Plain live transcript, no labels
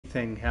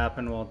thing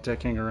happen while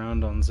dicking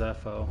around on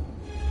Zepho.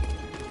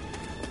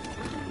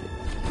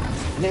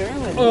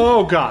 Now,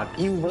 Oh god!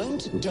 you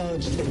won't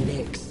dodge the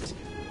next.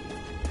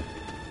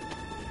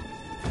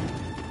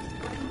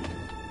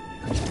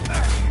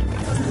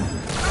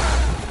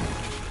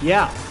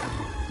 Yeah.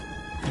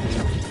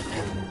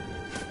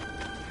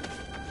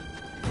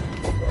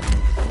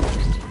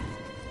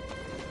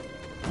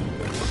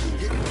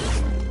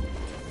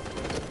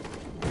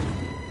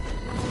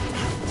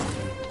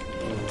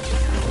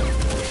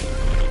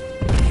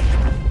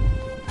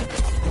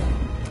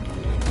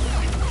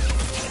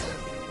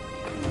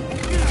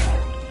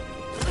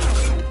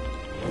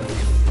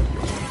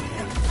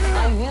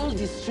 I will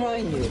destroy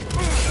you.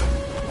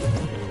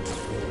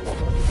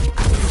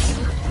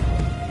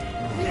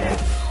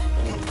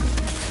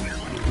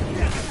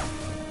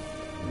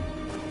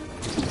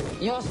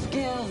 Your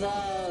skills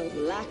are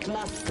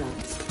lackluster.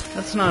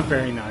 That's not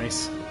very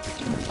nice.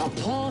 A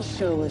poor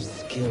show of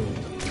skill.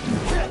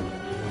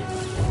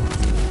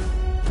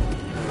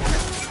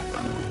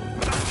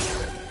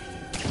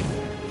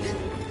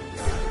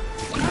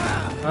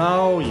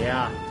 Oh,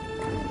 yeah.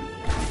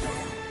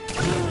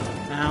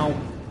 Ow.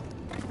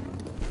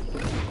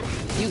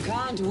 You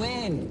can't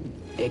win.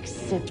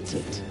 Accept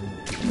it.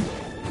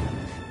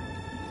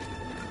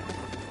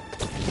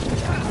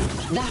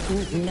 That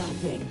was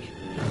nothing.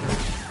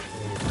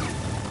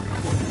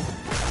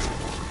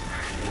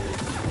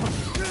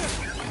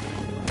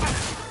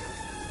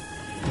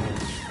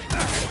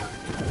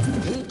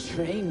 Who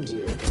trained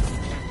you?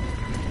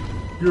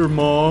 Your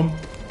mom.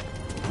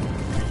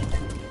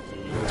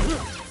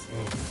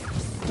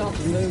 Stop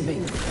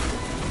moving.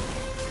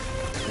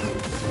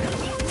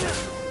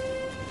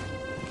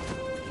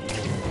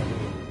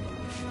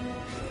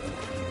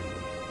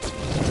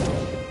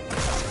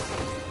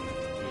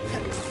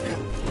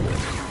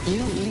 You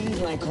bleed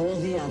like all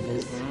the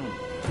others.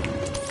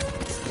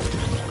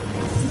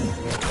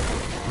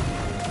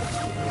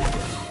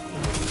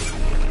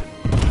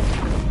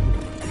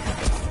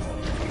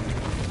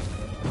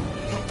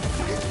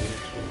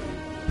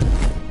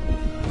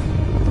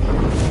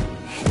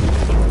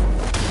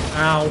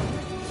 Ow.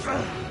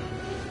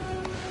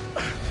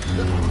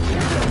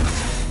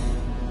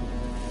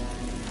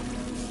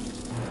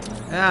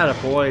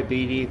 Attaboy,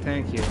 BD,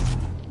 thank you.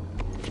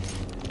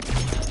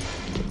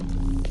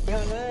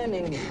 You're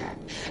learning.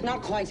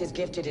 Not quite as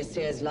gifted as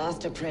Seer's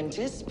last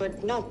apprentice,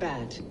 but not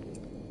bad.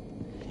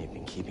 You've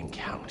been keeping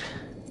count.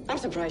 I'm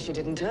surprised she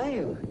didn't tell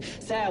you.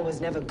 Sarah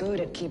was never good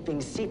at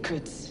keeping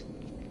secrets.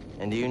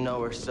 And you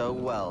know her so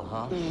well,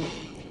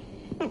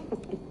 huh?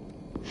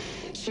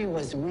 She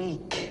was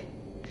weak.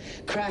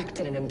 Cracked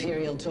in an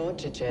Imperial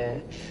torture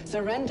chair.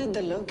 Surrendered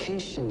the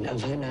location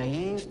of her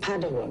naive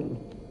Padawan.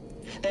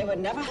 They would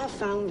never have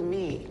found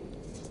me.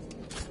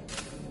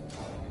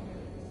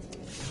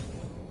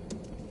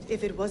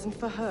 If it wasn't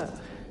for her,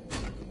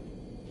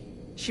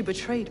 she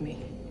betrayed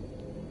me.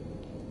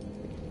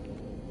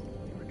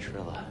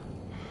 Trilla.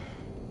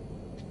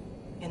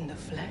 In the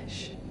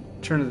flesh.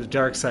 Turn to the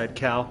dark side,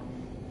 Cal.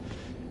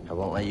 I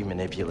won't let you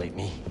manipulate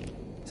me.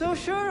 So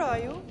sure are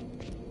you?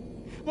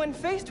 When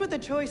faced with the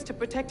choice to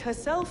protect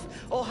herself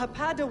or her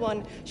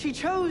Padawan, she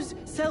chose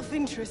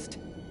self-interest.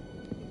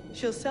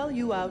 She'll sell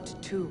you out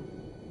too.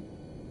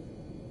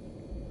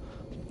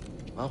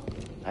 Well,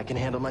 I can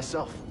handle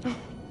myself.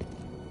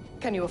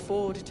 Can you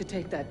afford to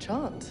take that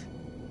chance?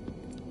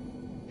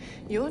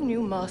 Your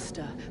new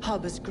master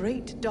harbors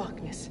great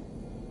darkness.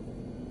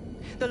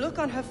 The look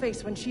on her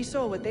face when she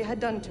saw what they had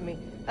done to me,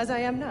 as I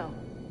am now.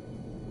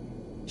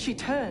 She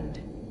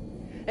turned,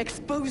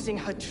 exposing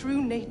her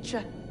true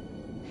nature.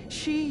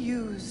 She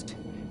used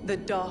the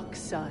dark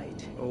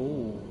side.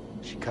 Oh,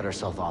 She cut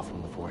herself off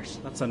from the Force.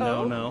 that's a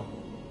no-no.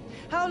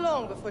 How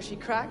long before she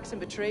cracks and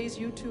betrays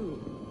you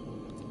too?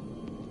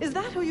 Is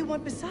that who you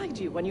want beside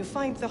you when you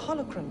find the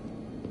holocron?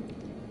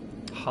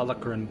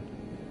 Holocron.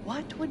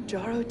 What would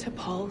Jaro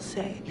Tapal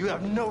say? You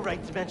have no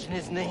right to mention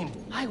his name.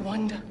 I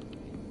wonder,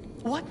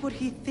 what would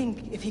he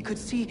think if he could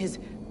see his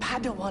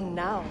Padawan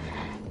now,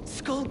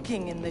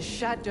 skulking in the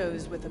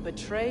shadows with a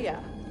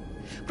betrayer,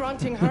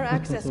 granting her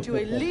access to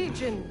a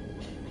legion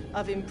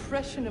of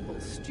impressionable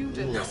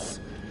students?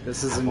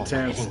 This is I won't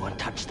let intense. anyone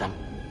touch them.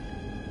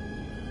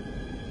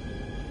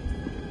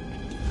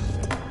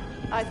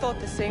 I thought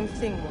the same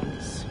thing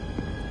once.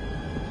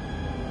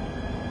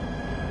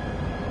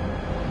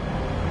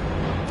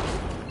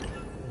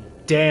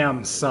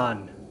 Damn,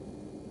 son.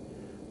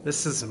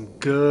 This is some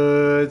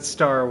good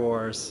Star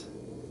Wars.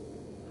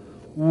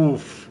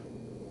 Woof.